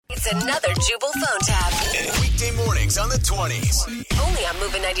It's another Jubal phone tab. Weekday mornings on the 20s. Only on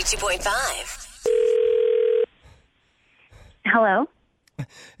Moving 92.5. Hello?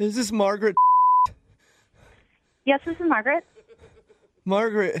 Is this Margaret? Yes, this is Margaret.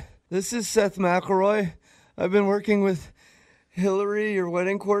 Margaret, this is Seth McElroy. I've been working with Hillary, your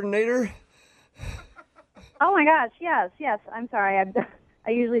wedding coordinator. Oh my gosh, yes. I'm sorry. I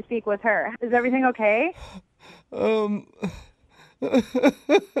usually speak with her. Is everything okay? Um,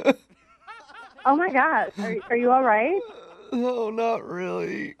 Oh my gosh, are you all right? no, not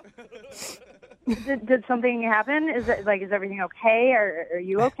really. Did something happen? Is everything okay? Are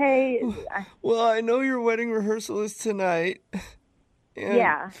you okay? Well, I know your wedding rehearsal is tonight. And,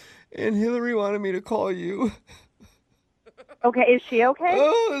 Yeah. And Hillary wanted me to call you. Okay, is she okay?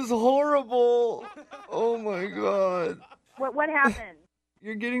 Oh, it's horrible. Oh my God. What happened?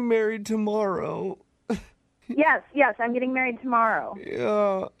 You're getting married tomorrow. Yes, I'm getting married tomorrow.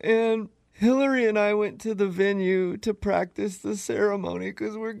 Yeah, and Hillary and I went to the venue to practice the ceremony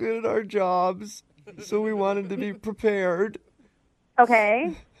because we're good at our jobs. So we wanted to be prepared.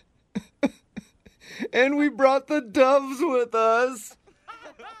 Okay. And we brought the doves with us.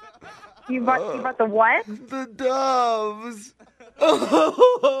 You brought the what? The doves.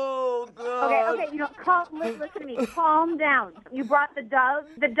 Oh, God. Okay, listen to me. Calm down. You brought the doves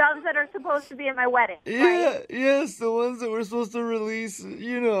that are supposed to be at my wedding, Yeah, right? yes, the ones that we're supposed to release,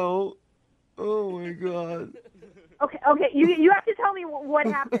 Oh, my God. Okay, you have to tell me what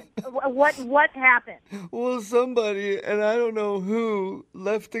happened. What happened? Well, somebody, and I don't know who,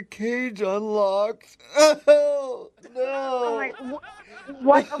 left the cage unlocked. Oh, no. Oh my,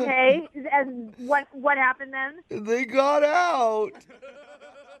 what? Okay, and what happened then? They got out.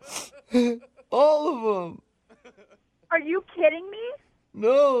 All of them. Are you kidding me?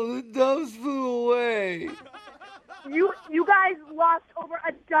 No, the doves flew away. You guys lost over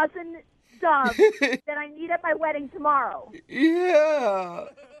a dozen doves that I need at my wedding tomorrow. Yeah.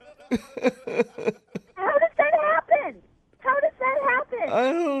 How does that happen?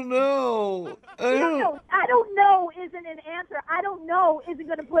 I don't know. I don't know isn't an answer. I don't know isn't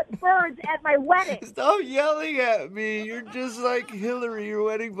going to put birds at my wedding. Stop yelling at me. You're just like Hillary, your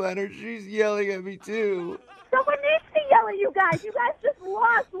wedding planner. She's yelling at me, too. Someone needs to yell at you guys. You guys just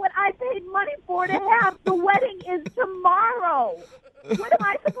lost what I paid money for to have. The wedding is tomorrow. What am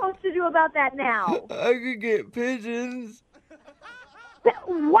I supposed to do about that now? I could get pigeons.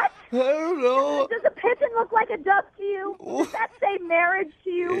 What? I don't know. Does a pigeon look like a dove to you? Does that say marriage to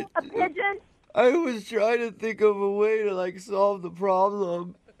you, a pigeon? I was trying to think of a way to, solve the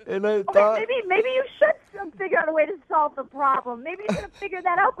problem. And I thought... Okay, maybe you should figure out a way to solve the problem. Maybe you should have figured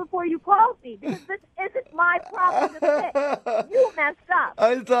that out before you called me, because this isn't my problem to fix. You messed up.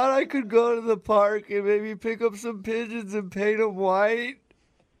 I thought I could go to the park and maybe pick up some pigeons and paint them white.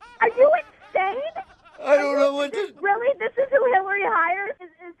 Are you insane? I don't know what to... Really? This is who Hillary hired? Is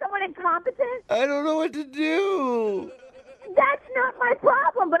someone incompetent? I don't know what to do. That's not my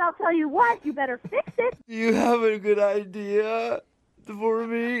problem, but I'll tell you what, you better fix it. Do you have a good idea for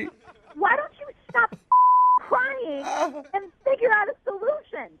me? Why don't you stop crying and figure out a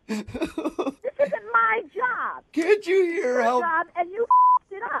solution? This isn't my job. Can't you hear It's how... your job, and you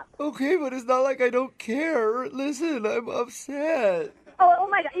it up. Okay, but it's not like I don't care. Listen, I'm upset. Oh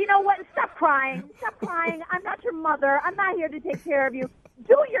my God. You know what? Stop crying. Stop crying. I'm not your mother. I'm not here to take care of you.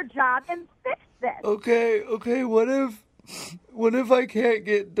 Do your job and fix this. Okay, what if I can't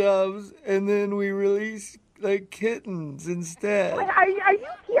get doves and then we release kittens instead? Wait, are you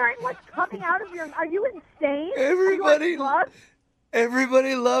hearing what's coming out of your... Are you insane? Everybody Are you on drugs?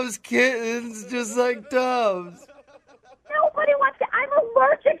 Everybody loves kittens just like doves. Nobody wants to... I'm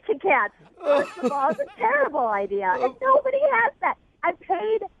allergic to cats. First of all, it's a terrible idea. And nobody has that. I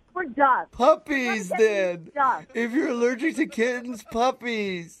paid for doves. Puppies, Come get me then. doves. If you're allergic to kittens,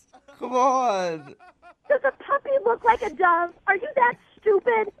 puppies. Come on. Does a puppy look like a dove? Are you that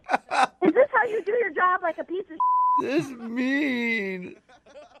stupid? Is this how you do your job, like a piece of This mean.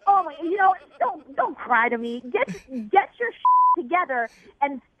 Oh my! Don't cry to me. Get your together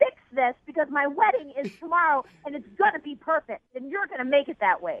and fix this, because my wedding is tomorrow and it's gonna be perfect, and you're gonna make it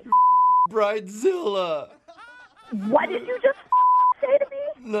that way. Bridezilla. What did you just say to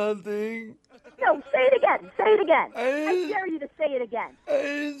me? Nothing. No, say it again. Say it again. I I dare you to say it again.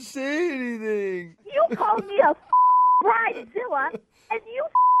 didn't say anything. You called me a bridezilla, and you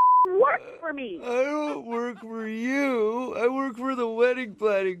work for me. I don't work for you. I work for the wedding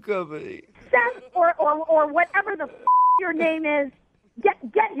planning company. Seth, or whatever the your name is, get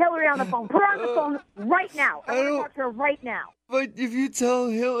Hillary on the phone. Put her on the phone right now. I want to talk to her right now. But if you tell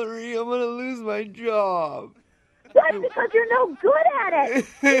Hillary, I'm going to lose my job. That's because you're no good at it.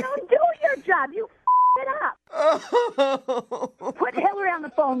 You don't do your job. You it up. Oh, Put Hillary on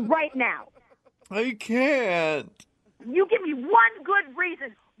the phone right now. I can't. You give me one good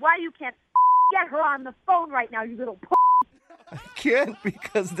reason why you can't get her on the phone right now, you little I can't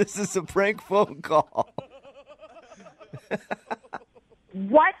because this is a prank phone call.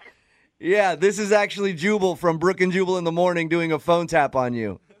 What? Yeah, this is actually Jubal from Brook and Jubal in the Morning doing a phone tap on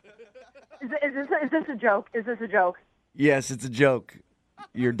you. Is this a joke? Is this a joke? Yes, it's a joke.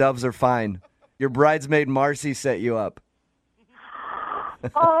 Your doves are fine. Your bridesmaid Marcy set you up.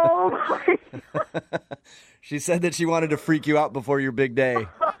 Oh, my God. She said that she wanted to freak you out before your big day.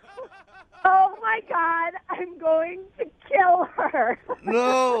 Oh, my God. I'm going to kill her.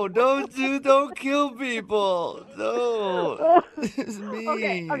 No, don't kill people. No. This is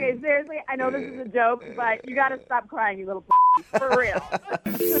mean. Okay, seriously, I know this is a joke, but you got to stop crying, you little for real.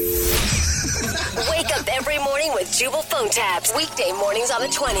 Wake up every morning with Jubal phone tabs. Weekday mornings on the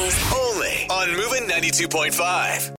 20s. Only on Moving 92.5.